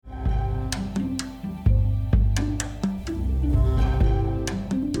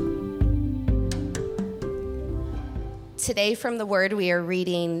Today from the Word, we are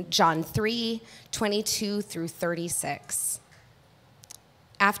reading John 3:22 through 36.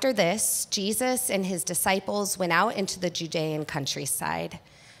 After this, Jesus and his disciples went out into the Judean countryside,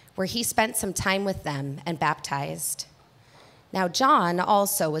 where he spent some time with them and baptized. Now John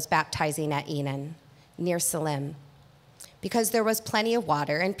also was baptizing at Enon, near Salim, because there was plenty of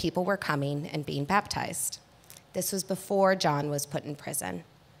water and people were coming and being baptized. This was before John was put in prison.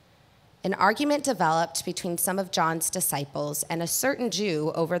 An argument developed between some of John's disciples and a certain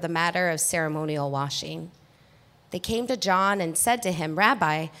Jew over the matter of ceremonial washing. They came to John and said to him,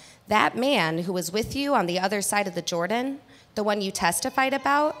 "Rabbi, that man who was with you on the other side of the Jordan, the one you testified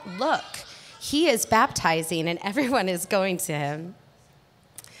about, look, he is baptizing and everyone is going to him."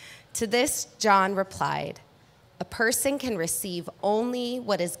 To this, John replied, "A person can receive only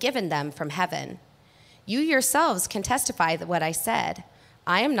what is given them from heaven. You yourselves can testify that what I said.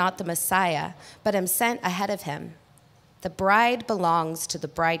 I am not the Messiah, but am sent ahead of him. The bride belongs to the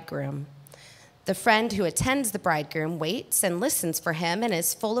bridegroom. The friend who attends the bridegroom waits and listens for him and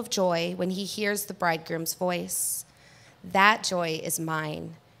is full of joy when he hears the bridegroom's voice. That joy is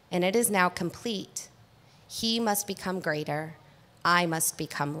mine, and it is now complete. He must become greater. I must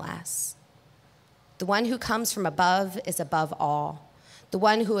become less. The one who comes from above is above all. The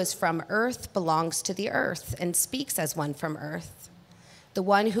one who is from earth belongs to the earth and speaks as one from earth. The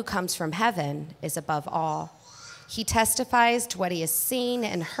one who comes from heaven is above all. He testifies to what he has seen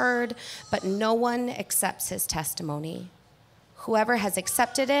and heard, but no one accepts his testimony. Whoever has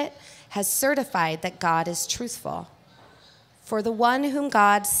accepted it has certified that God is truthful. For the one whom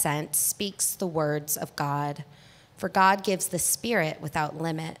God sent speaks the words of God, for God gives the Spirit without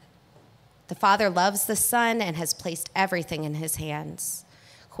limit. The Father loves the Son and has placed everything in his hands.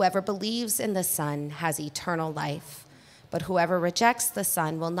 Whoever believes in the Son has eternal life, but whoever rejects the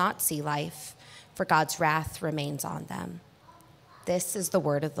Son will not see life, for God's wrath remains on them." This is the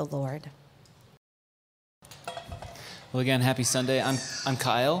word of the Lord. Well, again, happy Sunday. I'm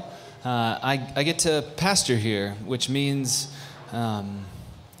Kyle. I get to pastor here, which means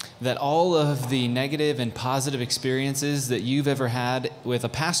that all of the negative and positive experiences that you've ever had with a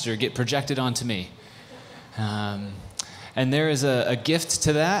pastor get projected onto me. And there is a gift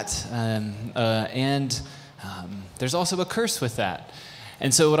to that, and there's also a curse with that.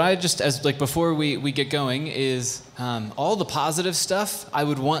 And so what I just, before we get going, is all the positive stuff I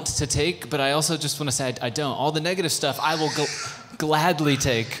would want to take, but I also just want to say I don't. All the negative stuff I will gladly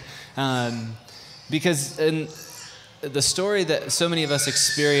take. Because the story that so many of us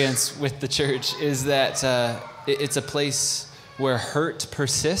experience with the church is that it's a place where hurt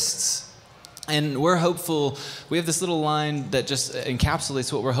persists. And we're hopeful, we have this little line that just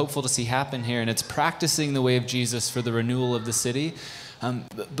encapsulates what we're hopeful to see happen here, and it's practicing the way of Jesus for the renewal of the city.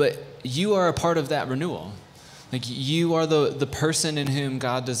 But you are a part of that renewal. Like, you are the person in whom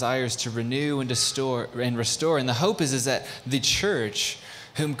God desires to renew and restore. And the hope is that the church,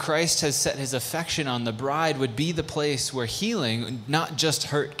 whom Christ has set his affection on, the bride, would be the place where healing, not just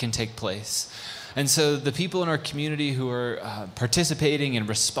hurt, can take place. And so the people in our community who are participating in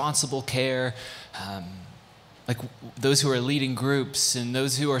responsible care, like those who are leading groups and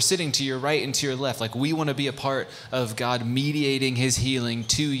those who are sitting to your right and to your left, like, we want to be a part of God mediating his healing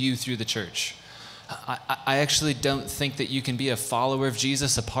to you through the church. I actually don't think that you can be a follower of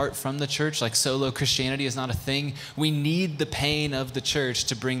Jesus apart from the church. Like, solo Christianity is not a thing. We need the pain of the church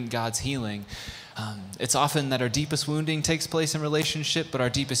to bring God's healing. It's often that our deepest wounding takes place in relationship, but our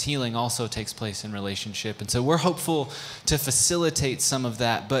deepest healing also takes place in relationship. And so we're hopeful to facilitate some of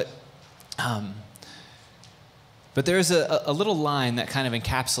that. But there's a little line that kind of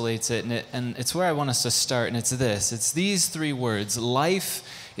encapsulates it, and it's where I want us to start, and it's this. It's these three words: life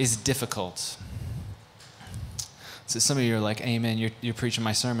is difficult. So some of you are like, amen, you're preaching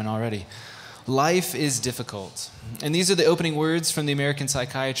my sermon already. Life is difficult. And these are the opening words from the American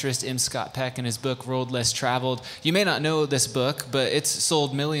psychiatrist M. Scott Peck in his book, Road Less Traveled. You may not know this book, but it's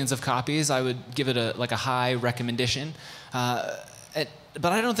sold millions of copies. I would give it a high recommendation.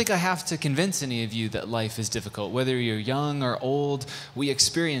 But I don't think I have to convince any of you that life is difficult. Whether you're young or old, we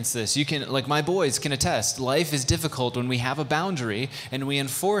experience this. You can, like my boys can attest, life is difficult when we have a boundary and we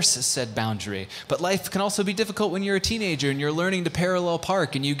enforce said boundary. But life can also be difficult when you're a teenager and you're learning to parallel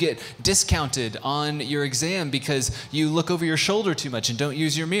park and you get discounted on your exam because you look over your shoulder too much and don't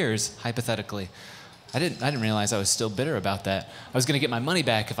use your mirrors, hypothetically. I didn't realize I was still bitter about that. I was going to get my money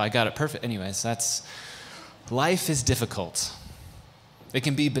back if I got it perfect. Anyways, life is difficult. It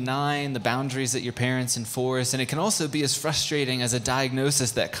can be benign, the boundaries that your parents enforce, and it can also be as frustrating as a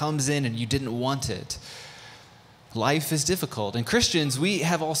diagnosis that comes in and you didn't want it. Life is difficult. And Christians, we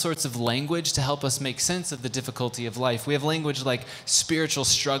have all sorts of language to help us make sense of the difficulty of life. We have language like spiritual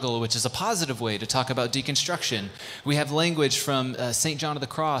struggle, which is a positive way to talk about deconstruction. We have language from St. John of the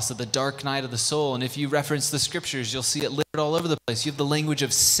Cross of the dark night of the soul. And if you reference the scriptures, you'll see it littered all over the place. You have the language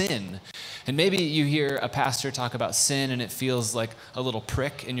of sin. And maybe you hear a pastor talk about sin and it feels like a little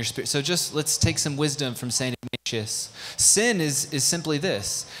prick in your spirit. So just let's take some wisdom from St. Ignatius. Sin is simply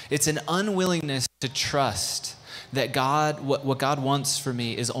this. It's an unwillingness to trust that what God wants for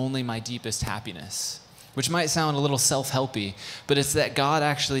me is only my deepest happiness, which might sound a little self-helpy, but it's that God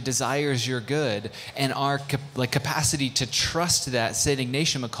actually desires your good, and our capacity to trust that, St.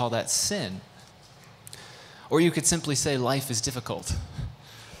 Ignatius would call that sin. Or you could simply say life is difficult.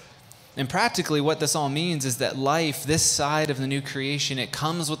 And practically what this all means is that life, this side of the new creation, it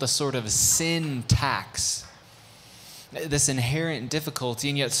comes with a sort of sin tax, this inherent difficulty.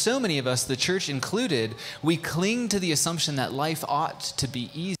 And yet so many of us, the church included, we cling to the assumption that life ought to be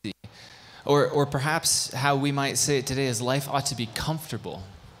easy. Or perhaps how we might say it today is life ought to be comfortable.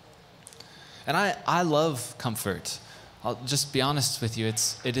 And I love comfort. I'll just be honest with you,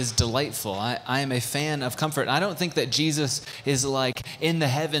 it is delightful. I am a fan of comfort. And I don't think that Jesus is like in the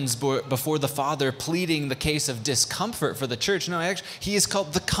heavens before the Father pleading the case of discomfort for the church. No, actually, he is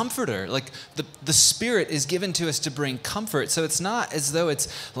called the Comforter. Like the Spirit is given to us to bring comfort. So it's not as though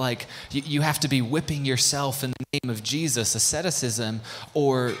it's like you have to be whipping yourself in the name of Jesus, asceticism,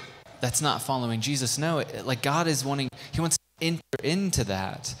 or that's not following Jesus. No, like God is he wants to enter into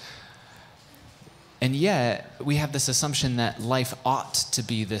that. And yet, we have this assumption that life ought to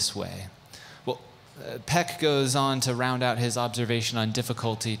be this way. Well, Peck goes on to round out his observation on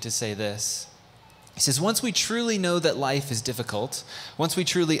difficulty to say this. He says, once we truly know that life is difficult, once we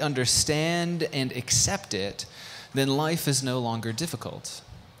truly understand and accept it, then life is no longer difficult.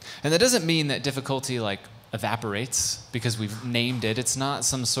 And that doesn't mean that difficulty evaporates because we've named it. It's not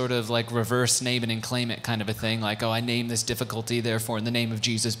some sort of reverse name it and claim it kind of a thing, like, oh, I name this difficulty, therefore in the name of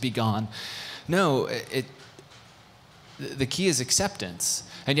Jesus be gone. No, the key is acceptance.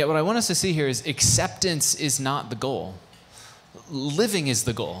 And yet what I want us to see here is acceptance is not the goal. Living is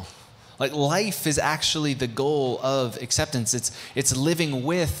the goal. Life is actually the goal of acceptance. It's living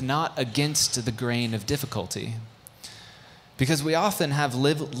with, not against the grain of difficulty. Because we often have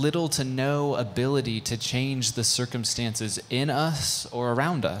little to no ability to change the circumstances in us or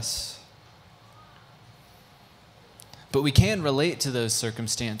around us. But we can relate to those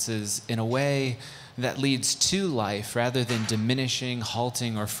circumstances in a way that leads to life rather than diminishing,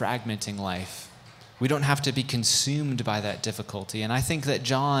 halting, or fragmenting life. We don't have to be consumed by that difficulty. And I think that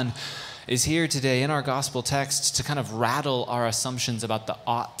John is here today in our gospel text to kind of rattle our assumptions about the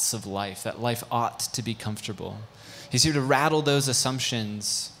oughts of life, that life ought to be comfortable. He's here to rattle those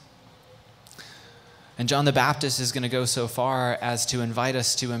assumptions. And John the Baptist is going to go so far as to invite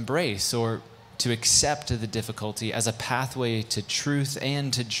us to embrace or to accept the difficulty as a pathway to truth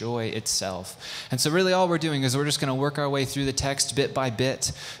and to joy itself. And so really all we're doing is we're just going to work our way through the text bit by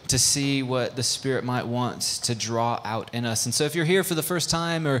bit to see what the Spirit might want to draw out in us. And so if you're here for the first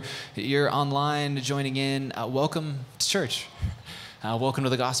time or you're online joining in, welcome to church. Welcome to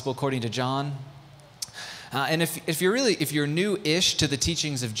the Gospel according to John. And if you're new-ish to the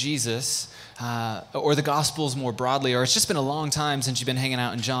teachings of Jesus, or the Gospels more broadly, or it's just been a long time since you've been hanging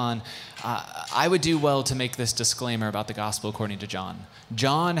out in John, I would do well to make this disclaimer about the Gospel according to John.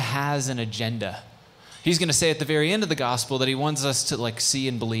 John has an agenda. He's going to say at the very end of the Gospel that he wants us to see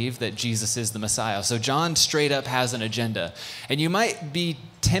and believe that Jesus is the Messiah. So John straight up has an agenda. And you might be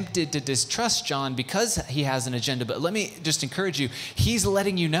tempted to distrust John because he has an agenda, but let me just encourage you, he's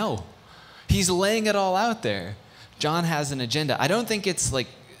letting you know. He's laying it all out there. John has an agenda. I don't think it's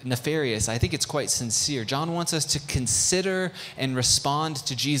nefarious. I think it's quite sincere. John wants us to consider and respond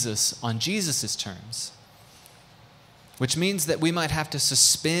to Jesus on Jesus' terms, which means that we might have to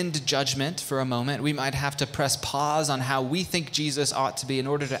suspend judgment for a moment. We might have to press pause on how we think Jesus ought to be in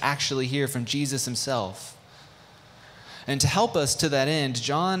order to actually hear from Jesus himself. And to help us to that end,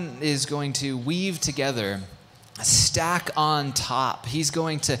 John is going to weave together, stack on top. He's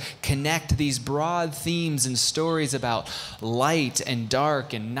going to connect these broad themes and stories about light and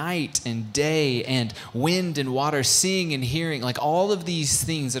dark and night and day and wind and water, seeing and hearing, all of these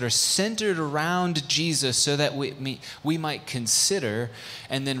things that are centered around Jesus so that we might consider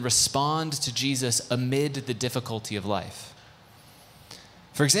and then respond to Jesus amid the difficulty of life.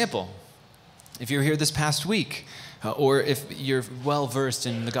 For example, If you were here this past week, or if you're well versed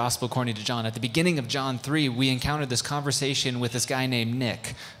in the gospel according to John, at the beginning of John 3, we encountered this conversation with this guy named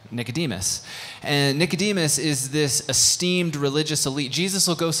Nicodemus. And Nicodemus is this esteemed religious elite. Jesus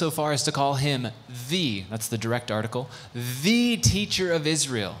will go so far as to call him that's the direct article, the teacher of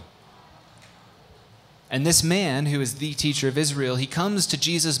Israel. And this man, who is the teacher of Israel, he comes to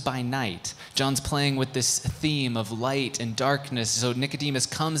Jesus by night. John's playing with this theme of light and darkness. So Nicodemus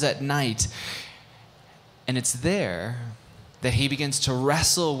comes at night. And it's there that he begins to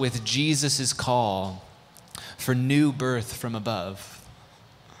wrestle with Jesus' call for new birth from above.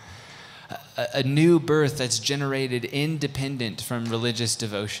 A new birth that's generated independent from religious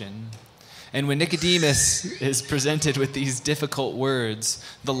devotion. And when Nicodemus is presented with these difficult words,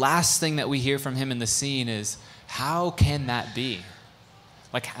 the last thing that we hear from him in the scene is, how can that be?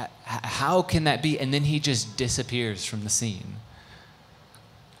 Like, how can that be? And then he just disappears from the scene.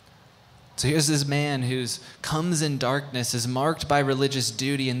 So here's this man who comes in darkness, is marked by religious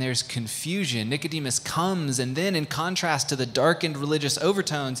duty, and there's confusion. Nicodemus comes, and then in contrast to the darkened religious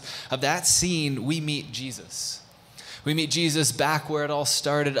overtones of that scene, we meet Jesus. We meet Jesus back where it all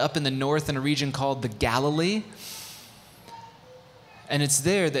started, up in the north in a region called the Galilee. And it's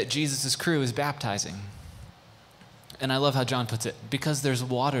there that Jesus' crew is baptizing. And I love how John puts it, because there's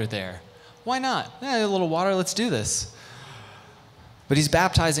water there. Why not? A little water, let's do this. But he's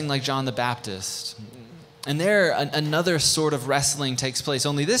baptizing like John the Baptist. And there, another sort of wrestling takes place,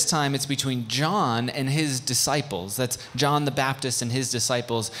 only this time it's between John and his disciples. That's John the Baptist and his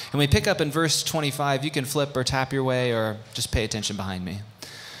disciples. And we pick up in verse 25. You can flip or tap your way or just pay attention behind me.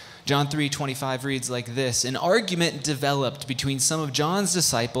 John 3:25 reads like this: an argument developed between some of John's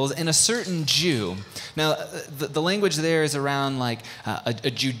disciples and a certain Jew. Now, the language there is around like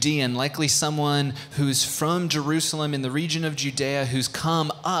a Judean, likely someone who's from Jerusalem in the region of Judea, who's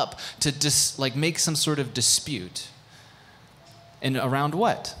come up to make some sort of dispute. And around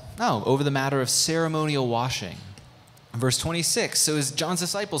what? Over the matter of ceremonial washing. Verse 26, so as John's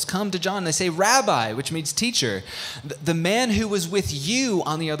disciples come to John, they say, Rabbi, which means teacher, the man who was with you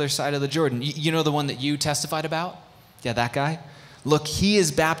on the other side of the Jordan, you know the one that you testified about? Yeah, that guy? Look, he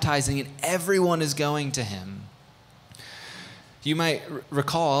is baptizing and everyone is going to him. You might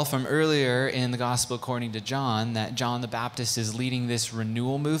recall from earlier in the gospel according to John that John the Baptist is leading this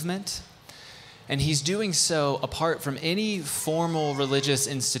renewal movement. And he's doing so apart from any formal religious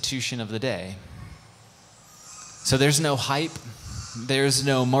institution of the day. So there's no hype, there's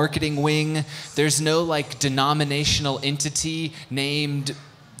no marketing wing, there's no denominational entity named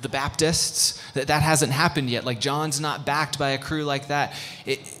the Baptists. That hasn't happened yet. John's not backed by a crew like that.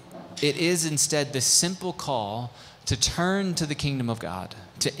 It is instead this simple call to turn to the kingdom of God,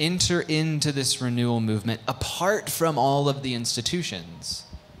 to enter into this renewal movement apart from all of the institutions.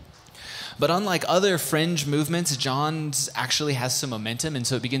 But unlike other fringe movements, John's actually has some momentum, and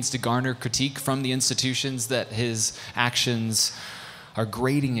so it begins to garner critique from the institutions that his actions are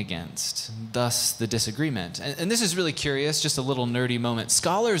grating against, thus the disagreement. And this is really curious, just a little nerdy moment.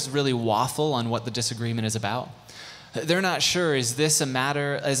 Scholars really waffle on what the disagreement is about. They're not sure, is this a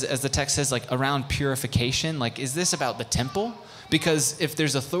matter, as the text says, around purification? Is this about the temple? Because if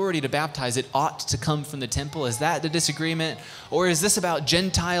there's authority to baptize, it ought to come from the temple. Is that the disagreement? Or is this about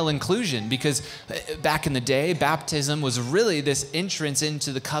Gentile inclusion? Because back in the day, baptism was really this entrance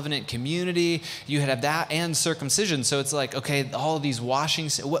into the covenant community. You had that and circumcision. So it's okay, all of these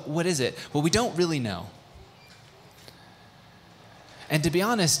washings, what is it? Well, we don't really know. And to be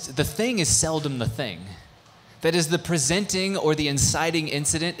honest, the thing is seldom the thing. That is, the presenting or the inciting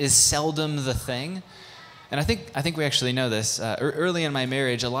incident is seldom the thing. And I think we actually know this. Early in my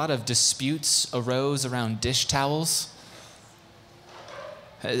marriage, a lot of disputes arose around dish towels.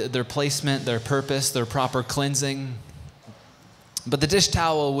 Their placement, their purpose, their proper cleansing. But the dish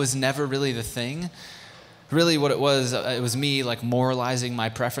towel was never really the thing. Really what it was me moralizing my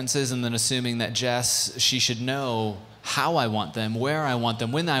preferences and then assuming that Jess, she should know how I want them, where I want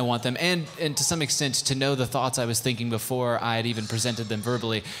them, when I want them, and to some extent to know the thoughts I was thinking before I had even presented them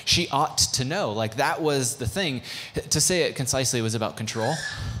verbally. She ought to know. That was the thing. To say it concisely, it was about control.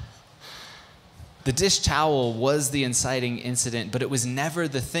 The dish towel was the inciting incident, but it was never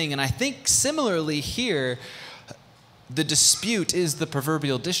the thing. And I think similarly here, the dispute is the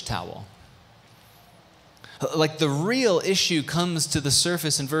proverbial dish towel. The real issue comes to the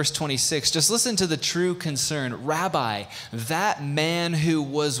surface in verse 26. Just listen to the true concern. Rabbi, that man who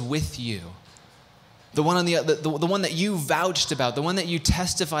was with you, the one the one that you vouched about, the one that you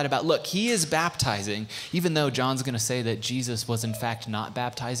testified about. Look, he is baptizing, even though John's going to say that Jesus was in fact not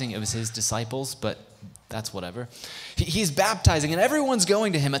baptizing. It was his disciples, but that's whatever. He's baptizing and everyone's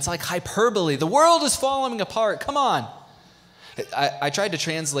going to him. It's like hyperbole. The world is falling apart. Come on. I tried to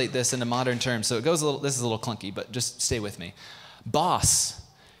translate this into modern terms, so this is a little clunky, but just stay with me. Boss,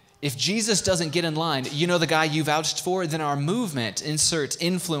 if Jesus doesn't get in line, you know the guy you vouched for, then our movement, insert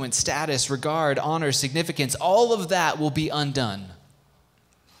influence, status, regard, honor, significance, all of that will be undone.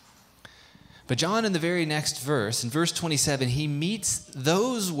 But John, in the very next verse, in verse 27, he meets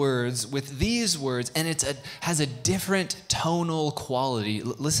those words with these words, and it has a different tonal quality.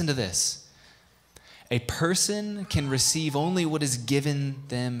 Listen to this. A person can receive only what is given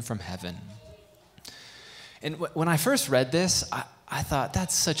them from heaven. And when I first read this, I thought,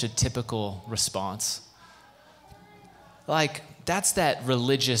 that's such a typical response. Like, that's that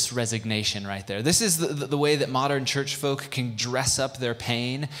religious resignation right there. This is the way that modern church folk can dress up their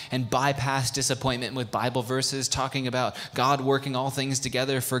pain and bypass disappointment with Bible verses talking about God working all things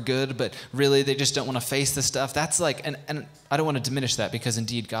together for good, but really they just don't want to face the stuff. That's like, and I don't want to diminish that, because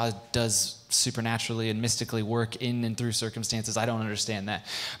indeed God does supernaturally and mystically work in and through circumstances. I don't understand that.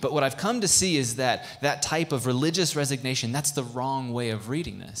 But what I've come to see is that type of religious resignation, that's the wrong way of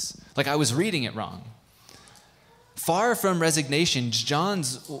reading this. Like, I was reading it wrong. Far from resignation,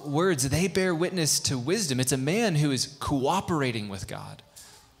 John's words, they bear witness to wisdom. It's a man who is cooperating with God.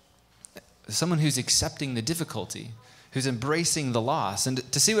 Someone who's accepting the difficulty, who's embracing the loss.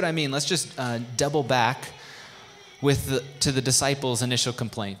 And to see what I mean, let's just double back to the disciples' initial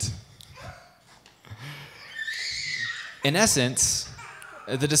complaint. In essence,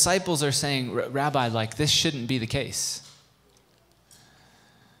 the disciples are saying, Rabbi, like, this shouldn't be the case.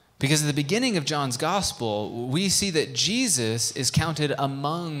 Because at the beginning of John's gospel, we see that Jesus is counted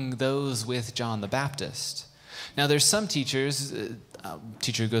among those with John the Baptist. Now, there's some teachers, a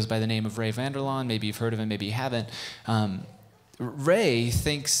teacher who goes by the name of Ray Vander Laan, maybe you've heard of him, maybe you haven't. Ray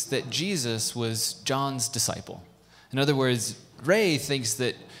thinks that Jesus was John's disciple. In other words, Ray thinks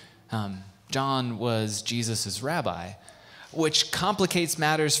that John was Jesus' rabbi, which complicates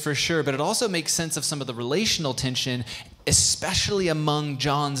matters for sure, but it also makes sense of some of the relational tension, especially among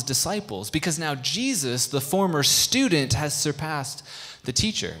John's disciples, because now Jesus, the former student, has surpassed the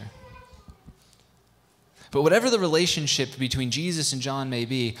teacher. But whatever the relationship between Jesus and John may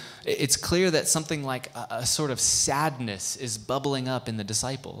be, it's clear that something like a sort of sadness is bubbling up in the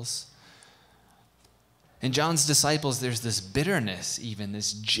disciples. In John's disciples, there's this bitterness, even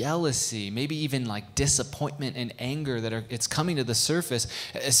this jealousy, maybe even like disappointment and anger it's coming to the surface.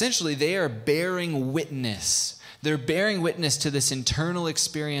 Essentially, they are bearing witness. They're bearing witness to this internal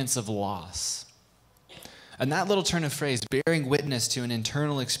experience of loss. And that little turn of phrase, bearing witness to an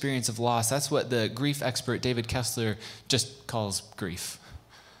internal experience of loss, that's what the grief expert David Kessler just calls grief.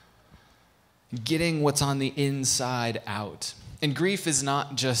 Getting what's on the inside out. And grief is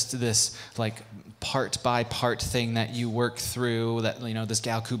not just this like part by part thing that you work through, that, you know, this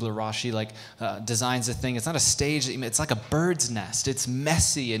gal Kubler-Ross designs a thing. It's not a stage, it's like a bird's nest. It's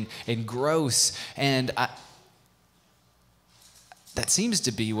messy and gross. And that seems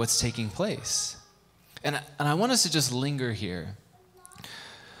to be what's taking place. And I want us to just linger here,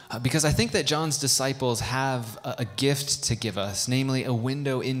 because I think that John's disciples have a gift to give us, namely a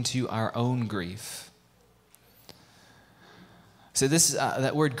window into our own grief. So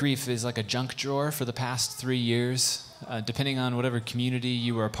that word grief is like a junk drawer for the past 3 years, depending on whatever community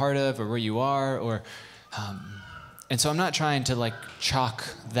you were a part of or where you are, and so I'm not trying to like chock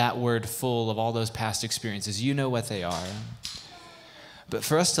that word full of all those past experiences. You know what they are. But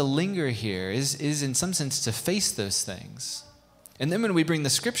for us to linger here is in some sense to face those things. And then when we bring the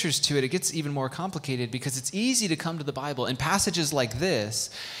scriptures to it, it gets even more complicated, because it's easy to come to the Bible and passages like this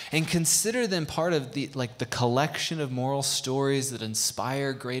and consider them part of the collection of moral stories that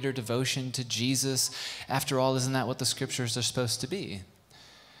inspire greater devotion to Jesus. After all, isn't that what the scriptures are supposed to be?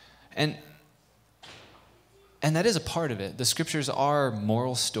 And that is a part of it. The scriptures are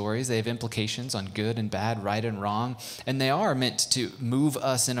moral stories. They have implications on good and bad, right and wrong, and they are meant to move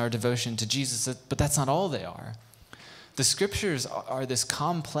us in our devotion to Jesus, but that's not all they are. The scriptures are this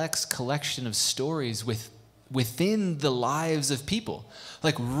complex collection of stories within the lives of people,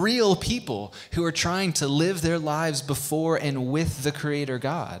 like real people who are trying to live their lives before and with the Creator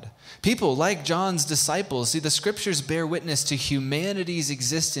God. People like John's disciples. See, the scriptures bear witness to humanity's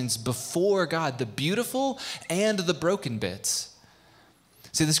existence before God, the beautiful and the broken bits.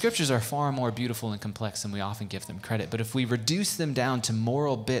 See, the scriptures are far more beautiful and complex than we often give them credit, but if we reduce them down to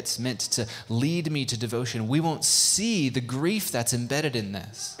moral bits meant to lead me to devotion, we won't see the grief that's embedded in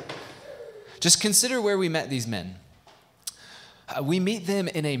this. Just consider where we met these men. We meet them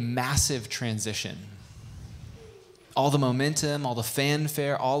in a massive transition. All the momentum, all the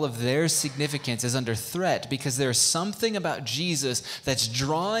fanfare, all of their significance is under threat because there's something about Jesus that's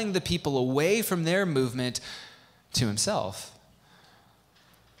drawing the people away from their movement to himself.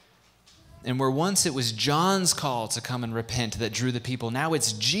 And where once it was John's call to come and repent that drew the people, now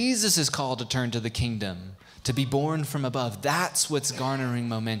it's Jesus' call to turn to the kingdom, to be born from above. That's what's garnering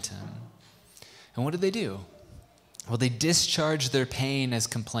momentum. And what do? Well, they discharge their pain as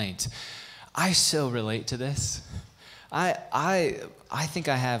complaint. I so relate to this. I think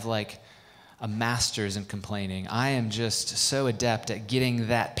I have like a master's in complaining. I am just so adept at getting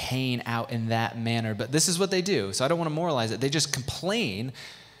that pain out in that manner. But this is what they do, so I don't want to moralize it. They just complain,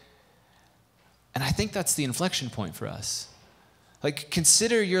 and I think that's the inflection point for us. Like,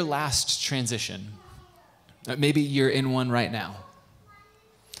 consider your last transition. Maybe you're in one right now.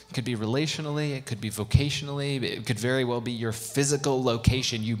 It could be relationally, it could be vocationally, it could very well be your physical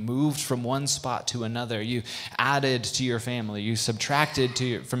location. You moved from one spot to another. You added to your family. You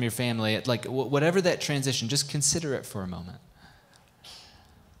subtracted from your family. Like, whatever that transition, just consider it for a moment.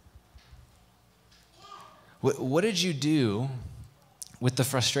 What did you do with the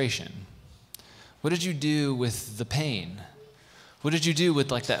frustration? What did you do with the pain? What did you do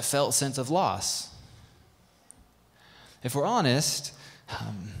with like that felt sense of loss? If we're honest,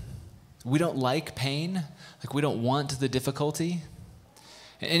 we don't like pain, like we don't want the difficulty.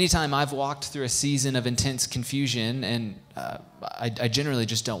 Anytime I've walked through a season of intense confusion, and I generally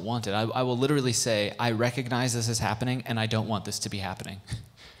just don't want it, I will literally say, I recognize this is happening, and I don't want this to be happening.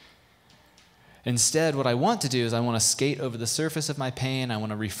 Instead, what I want to do is I want to skate over the surface of my pain. I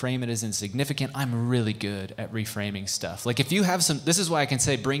want to reframe it as insignificant. I'm really good at reframing stuff. Like if you have this is why I can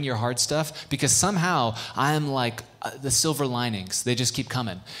say bring your hard stuff, because somehow I'm like the silver linings. They just keep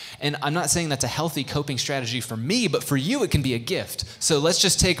coming. And I'm not saying that's a healthy coping strategy for me, but for you it can be a gift. So let's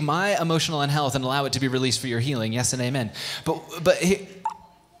just take my emotional unhealth and allow it to be released for your healing. Yes and amen. But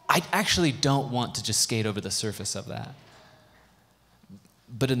I actually don't want to just skate over the surface of that.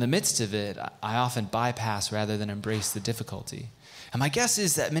 But in the midst of it, I often bypass rather than embrace the difficulty. And my guess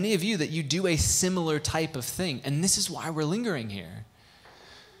is that many of you, that you do a similar type of thing. And this is why we're lingering here.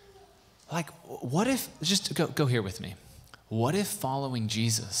 Like, what if, just go here with me. What if following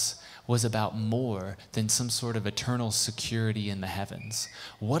Jesus was about more than some sort of eternal security in the heavens?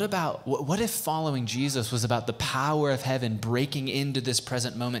 What if following Jesus was about the power of heaven breaking into this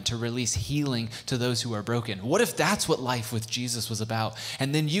present moment to release healing to those who are broken? What if that's what life with Jesus was about?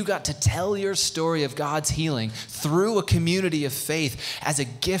 And then you got to tell your story of God's healing through a community of faith as a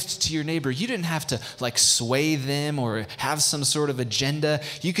gift to your neighbor. You didn't have to like sway them or have some sort of agenda.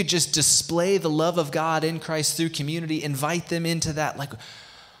 You could just display the love of God in Christ through community, invite them into that. Like,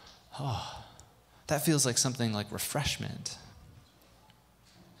 oh, that feels like something like refreshment.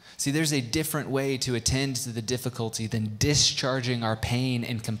 See, there's a different way to attend to the difficulty than discharging our pain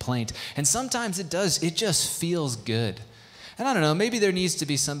and complaint. And sometimes it just feels good. And I don't know, maybe there needs to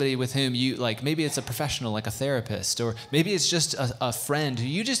be somebody with whom you, like, maybe it's a professional, like a therapist, or maybe it's just a friend who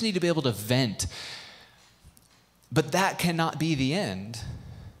you just need to be able to vent. But that cannot be the end.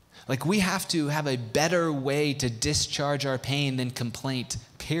 Like, we have to have a better way to discharge our pain than complaint,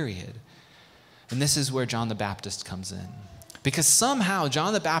 period. And this is where John the Baptist comes in. Because somehow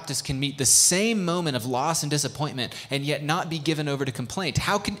John the Baptist can meet the same moment of loss and disappointment and yet not be given over to complaint.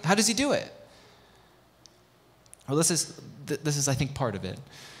 How does he do it? Well, this is, I think, part of it.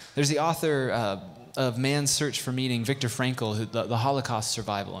 There's the author of Man's Search for Meaning, Viktor Frankl, the Holocaust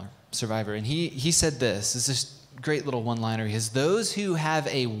survivor, and he said this. It's this great little one-liner. He says, "Those who have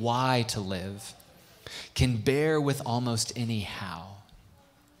a why to live can bear with almost any how."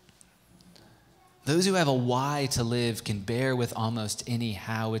 Those who have a why to live can bear with almost any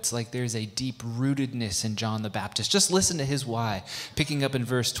how. It's like there's a deep rootedness in John the Baptist. Just listen to his why, picking up in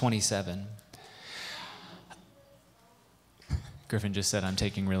verse 27. Griffin just said I'm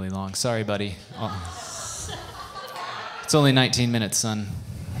taking really long. Sorry, buddy. Oh. It's only 19 minutes, son.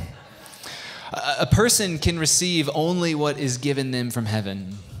 A person can receive only what is given them from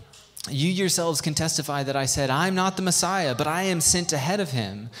heaven. You yourselves can testify that I said, I'm not the Messiah, but I am sent ahead of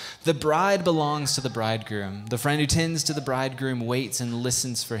him. The bride belongs to the bridegroom. The friend who tends to the bridegroom waits and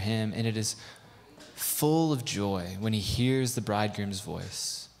listens for him, and it is full of joy when he hears the bridegroom's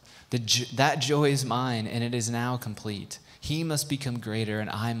voice. That joy is mine, and it is now complete. He must become greater, and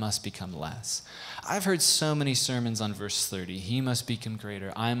I must become less. I've heard so many sermons on verse 30. He must become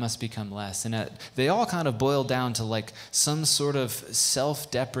greater, I must become less. And they all kind of boil down to like some sort of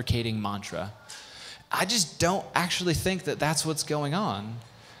self-deprecating mantra. I just don't actually think that that's what's going on.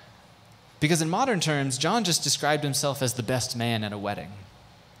 Because in modern terms, John just described himself as the best man at a wedding.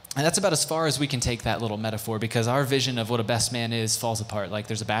 And that's about as far as we can take that little metaphor, because our vision of what a best man is falls apart. Like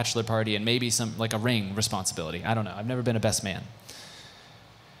there's a bachelor party and maybe some, like a ring responsibility. I don't know. I've never been a best man.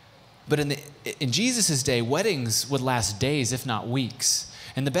 But in Jesus' day, weddings would last days, if not weeks.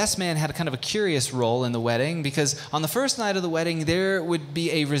 And the best man had a kind of a curious role in the wedding, because on the first night of the wedding, there would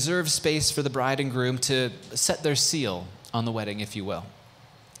be a reserved space for the bride and groom to set their seal on the wedding, if you will.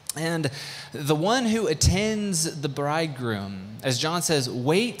 And the one who attends the bridegroom, as John says,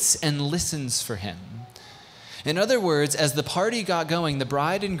 waits and listens for him. In other words, as the party got going, the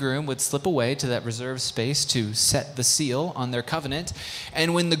bride and groom would slip away to that reserved space to set the seal on their covenant.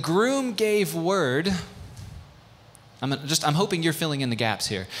 And when the groom gave word, I'm hoping you're filling in the gaps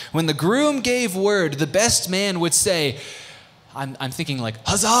here. When the groom gave word, the best man would say, I'm thinking like,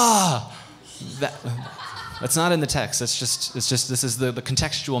 huzzah! That's not in the text. It's just this is the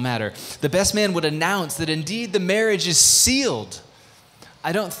contextual matter. The best man would announce that indeed the marriage is sealed.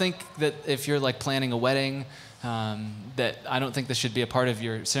 I don't think that if you're like planning a wedding, that I don't think this should be a part of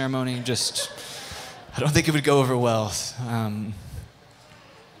your ceremony. I don't think it would go over well.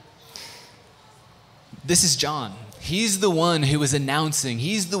 This is John. He's the one who is announcing.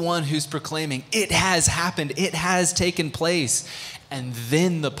 He's the one who's proclaiming, it has happened. It has taken place. And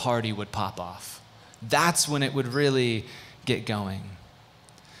then the party would pop off. That's when it would really get going.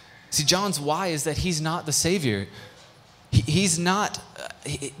 See, John's why is that he's not the Savior. There's not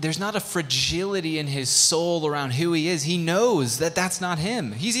a fragility in his soul around who he is. He knows that that's not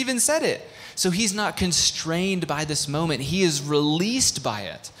him. He's even said it. So he's not constrained by this moment. He is released by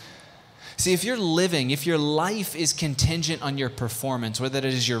it. See, if your life is contingent on your performance, whether it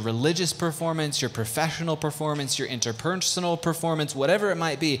is your religious performance, your professional performance, your interpersonal performance, whatever it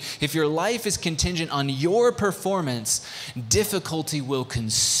might be, if your life is contingent on your performance, difficulty will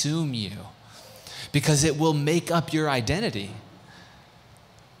consume you because it will make up your identity.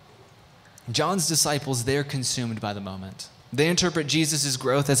 John's disciples, they're consumed by the moment. They interpret Jesus'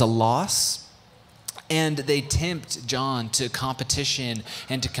 growth as a loss, and they tempt John to competition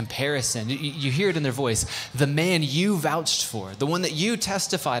and to comparison. You hear it in their voice. The man you vouched for, the one that you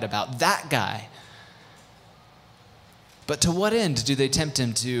testified about, that guy. But to what end do they tempt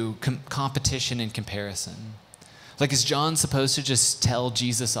him to competition and comparison? Like, is John supposed to just tell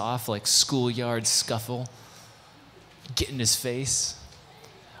Jesus off like schoolyard scuffle? Get in his face?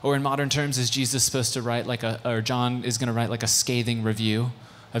 Or in modern terms, is Jesus supposed to write or John is going to write like a scathing review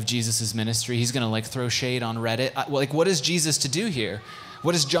of Jesus' ministry? He's going to like throw shade on Reddit. What is Jesus to do here?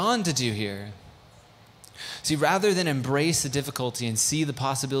 What is John to do here? See, rather than embrace the difficulty and see the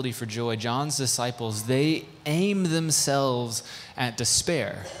possibility for joy, John's disciples, they aim themselves at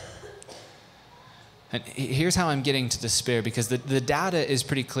despair. And here's how I'm getting to despair, because the data is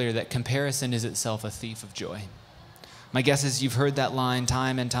pretty clear that comparison is itself a thief of joy. My guess is you've heard that line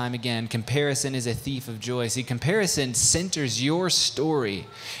time and time again. Comparison is a thief of joy. See, comparison centers your story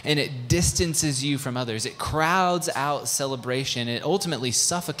and it distances you from others. It crowds out celebration. It ultimately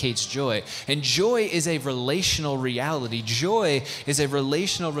suffocates joy. And joy is a relational reality. Joy is a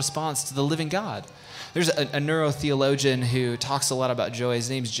relational response to the living God. There's a neurotheologian who talks a lot about joy. His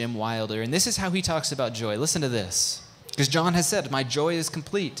name's Jim Wilder. And this is how he talks about joy. Listen to this. Because John has said, my joy is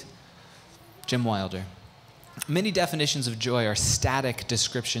complete. Jim Wilder. Many definitions of joy are static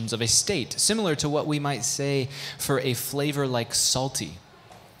descriptions of a state, similar to what we might say for a flavor like salty.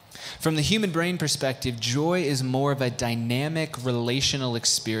 From the human brain perspective, joy is more of a dynamic relational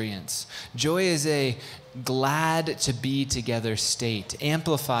experience. Joy is a glad to be together state,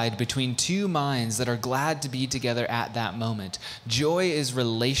 amplified between two minds that are glad to be together at that moment. Joy is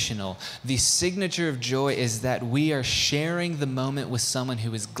relational. The signature of joy is that we are sharing the moment with someone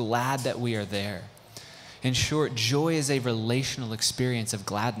who is glad that we are there. In short, joy is a relational experience of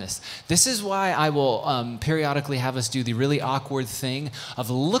gladness. This is why I will periodically have us do the really awkward thing of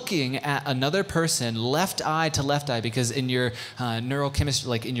looking at another person left eye to left eye, because in your neurochemistry,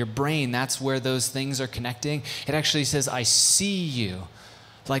 like in your brain, that's where those things are connecting. It actually says, I see you.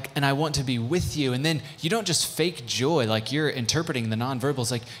 And I want to be with you. And then you don't just fake joy, like you're interpreting the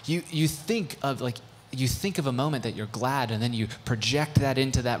nonverbals. Like you think of a moment that you're glad, and then you project that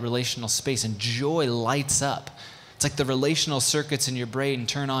into that relational space, and joy lights up. It's like the relational circuits in your brain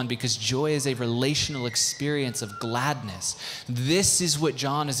turn on, because joy is a relational experience of gladness. This is what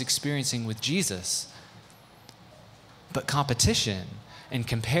John is experiencing with Jesus. But competition and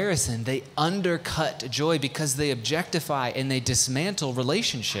comparison, they undercut joy because they objectify and they dismantle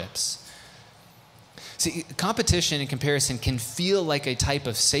relationships. See, competition and comparison can feel like a type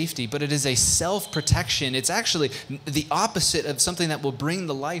of safety, but it is a self-protection. It's actually the opposite of something that will bring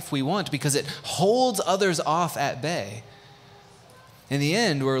the life we want, because it holds others off at bay. In the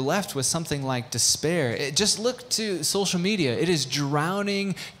end, we're left with something like despair. Just look to social media. It is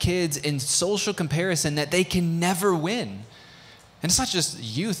drowning kids in social comparison that they can never win. And it's not just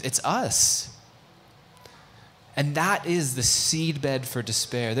youth, it's us. And that is the seedbed for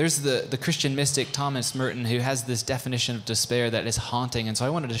despair. There's the Christian mystic Thomas Merton who has this definition of despair that is haunting, and so I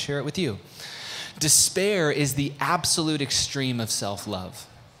wanted to share it with you. Despair is the absolute extreme of self-love.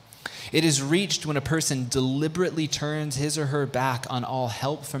 It is reached when a person deliberately turns his or her back on all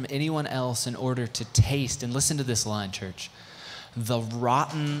help from anyone else in order to taste, and listen to this line, church, the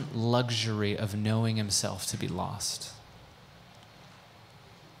rotten luxury of knowing himself to be lost.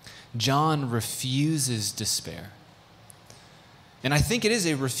 John refuses despair. And I think it is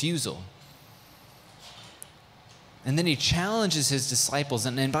a refusal. And then he challenges his disciples,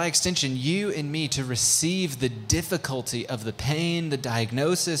 and by extension, you and me, to receive the difficulty of the pain, the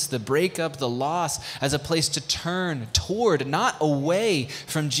diagnosis, the breakup, the loss, as a place to turn toward, not away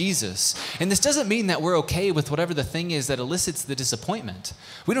from Jesus. And this doesn't mean that we're okay with whatever the thing is that elicits the disappointment.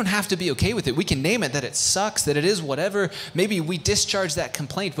 We don't have to be okay with it. We can name it that it sucks, that it is whatever. Maybe we discharge that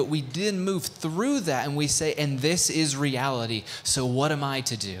complaint, but we then move through that and we say, and this is reality, so what am I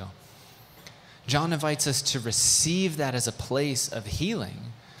to do? John invites us to receive that as a place of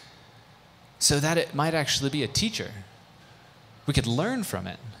healing so that it might actually be a teacher. We could learn from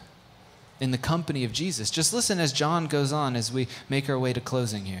it in the company of Jesus. Just listen as John goes on as we make our way to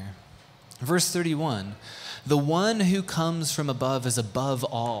closing here. Verse 31, the one who comes from above is above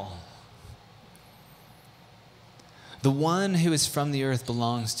all. The one who is from the earth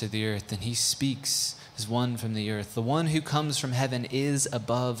belongs to the earth, and he speaks as one from the earth. The one who comes from heaven is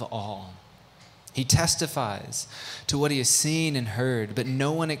above all. He testifies to what he has seen and heard, but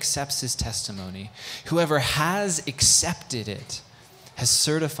no one accepts his testimony. Whoever has accepted it has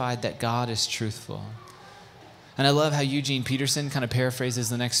certified that God is truthful. And I love how Eugene Peterson kind of paraphrases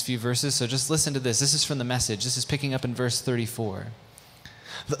the next few verses. So just listen to this. This is from the Message. This is picking up in verse 34.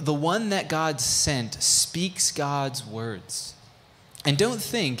 The one that God sent speaks God's words. And don't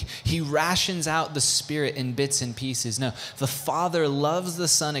think he rations out the Spirit in bits and pieces. No, the Father loves the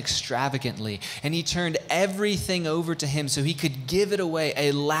Son extravagantly, and he turned everything over to him so he could give it away,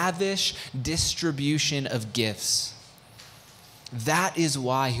 a lavish distribution of gifts. That is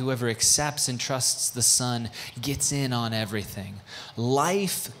why whoever accepts and trusts the Son gets in on everything.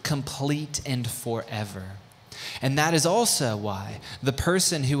 Life complete and forever. And that is also why the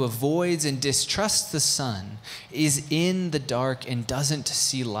person who avoids and distrusts the Son is in the dark and doesn't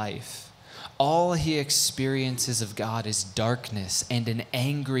see life. All he experiences of God is darkness, and an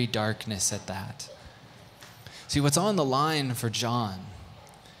angry darkness at that. See, what's on the line for John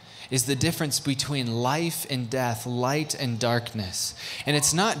is the difference between life and death, light and darkness. And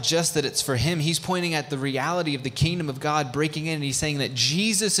it's not just that it's for him. He's pointing at the reality of the kingdom of God breaking in, and he's saying that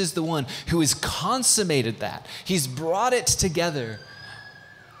Jesus is the one who has consummated that. He's brought it together.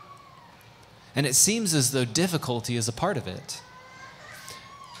 And it seems as though difficulty is a part of it.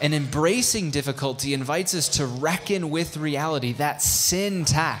 And embracing difficulty invites us to reckon with reality, that sin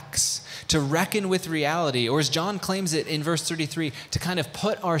tax, to reckon with reality, or as John claims it in verse 33, to kind of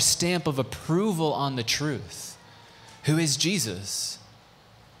put our stamp of approval on the truth. Who is Jesus?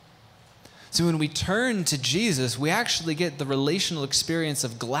 So when we turn to Jesus, we actually get the relational experience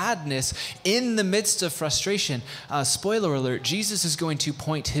of gladness in the midst of frustration. Spoiler alert, Jesus is going to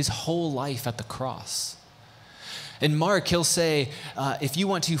point his whole life at the cross. In Mark, he'll say, if you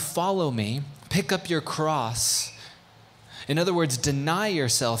want to follow me, pick up your cross. In other words, deny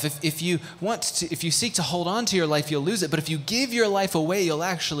yourself. If you seek to hold on to your life, you'll lose it. But if you give your life away, you'll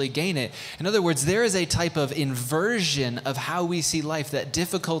actually gain it. In other words, there is a type of inversion of how we see life, that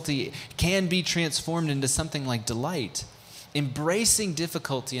difficulty can be transformed into something like delight. Embracing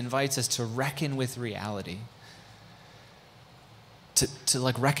difficulty invites us to reckon with reality, to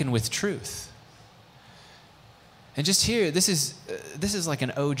like reckon with truth. And just here, this is like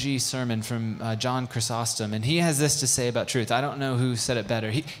an OG sermon from John Chrysostom, and he has this to say about truth. I don't know who said it better.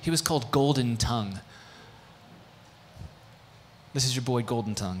 He was called Golden Tongue. This is your boy,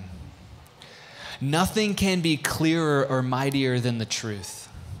 Golden Tongue. Nothing can be clearer or mightier than the truth,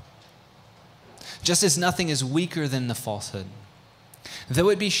 just as nothing is weaker than the falsehood, though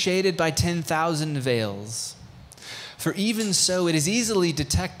it be shaded by 10,000 veils. For even so, it is easily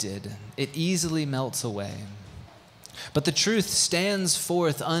detected, it easily melts away. But the truth stands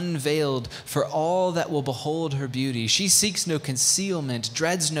forth unveiled for all that will behold her beauty. She seeks no concealment,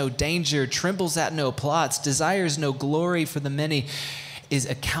 dreads no danger, trembles at no plots, desires no glory for the many, is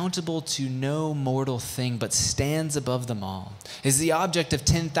accountable to no mortal thing, but stands above them all, is the object of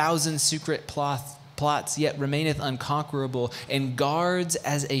 10,000 secret plots plots, yet remaineth unconquerable, and guards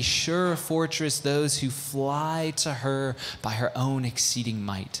as a sure fortress those who fly to her by her own exceeding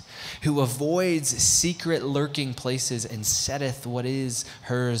might, who avoids secret lurking places and setteth what is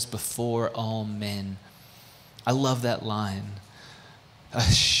hers before all men. I love that line. A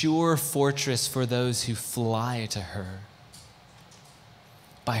sure fortress for those who fly to her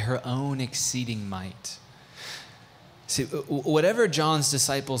by her own exceeding might. See, whatever John's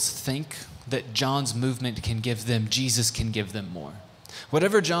disciples think that John's movement can give them, Jesus can give them more.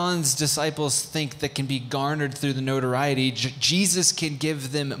 Whatever John's disciples think that can be garnered through the notoriety, Jesus can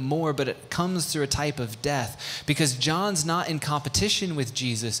give them more, but it comes through a type of death. Because John's not in competition with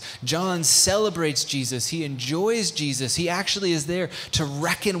Jesus. John celebrates Jesus. He enjoys Jesus. He actually is there to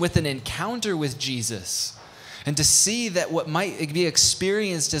reckon with an encounter with Jesus. And to see that what might be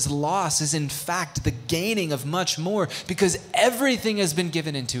experienced as loss is in fact the gaining of much more, because everything has been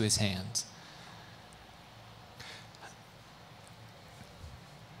given into his hands.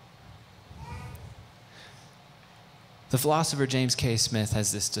 The philosopher James K. Smith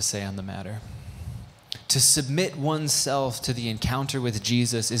has this to say on the matter. To submit oneself to the encounter with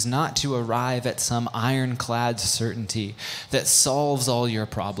Jesus is not to arrive at some ironclad certainty that solves all your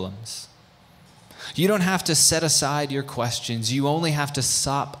problems. You don't have to set aside your questions. You only have to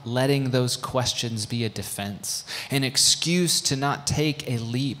stop letting those questions be a defense, an excuse to not take a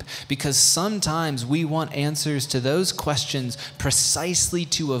leap, because sometimes we want answers to those questions precisely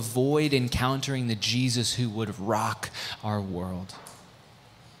to avoid encountering the Jesus who would rock our world.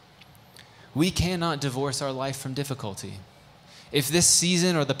 We cannot divorce our life from difficulty. If this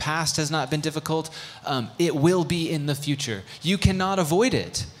season or the past has not been difficult, it will be in the future. You cannot avoid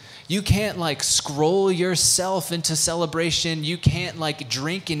it. You can't scroll yourself into celebration. You can't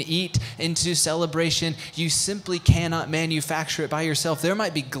drink and eat into celebration. You simply cannot manufacture it by yourself. There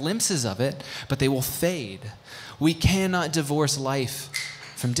might be glimpses of it, but they will fade. We cannot divorce life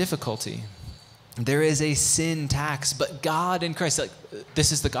from difficulty. There is a sin tax, but God in Christ,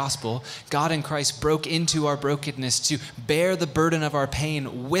 this is the gospel, God in Christ broke into our brokenness to bear the burden of our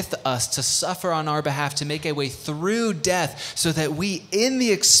pain with us, to suffer on our behalf, to make a way through death so that we, in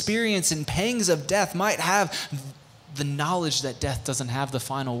the experience and pangs of death, might have the knowledge that death doesn't have the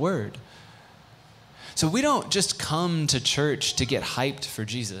final word. So we don't just come to church to get hyped for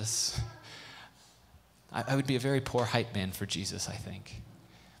Jesus. I would be a very poor hype man for Jesus, I think.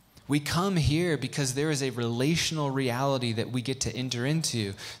 We come here because there is a relational reality that we get to enter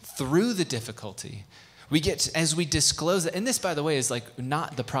into through the difficulty. We get to, as we disclose it, and this, by the way, is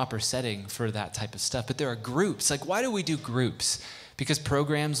not the proper setting for that type of stuff, but there are groups. Why do we do groups? Because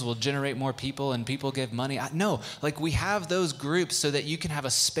programs will generate more people and people give money? No, we have those groups so that you can have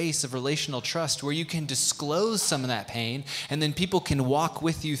a space of relational trust where you can disclose some of that pain and then people can walk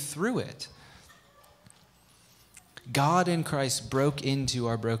with you through it. God in Christ broke into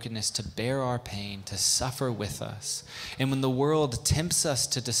our brokenness to bear our pain, to suffer with us. And when the world tempts us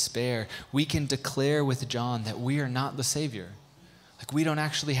to despair, we can declare with John that we are not the Savior. We don't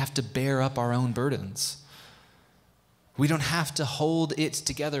actually have to bear up our own burdens. We don't have to hold it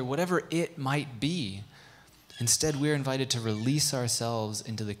together, whatever it might be. Instead, we're invited to release ourselves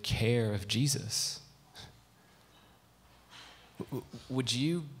into the care of Jesus. Would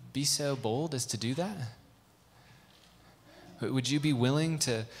you be so bold as to do that? Would you be willing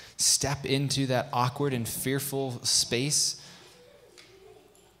to step into that awkward and fearful space?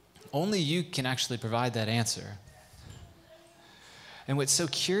 Only you can actually provide that answer. And what's so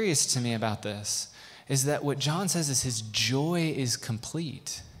curious to me about this is that what John says is his joy is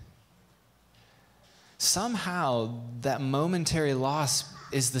complete. Somehow, that momentary loss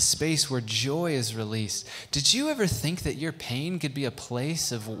is the space where joy is released. Did you ever think that your pain could be a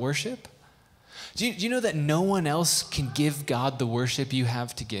place of worship? Do you know that no one else can give God the worship you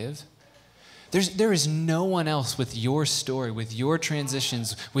have to give? There is no one else with your story, with your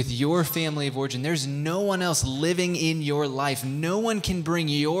transitions, with your family of origin. There's no one else living in your life. No one can bring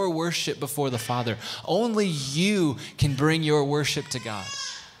your worship before the Father. Only you can bring your worship to God.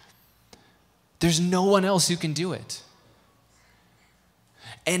 There's no one else who can do it.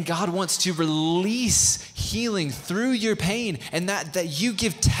 And God wants to release healing through your pain, and that you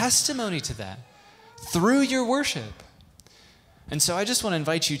give testimony to that through your worship. And so I just want to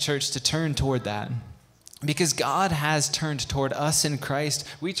invite you, church, to turn toward that. Because God has turned toward us in Christ.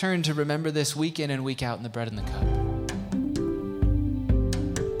 We turn to remember this week in and week out in the bread and the cup.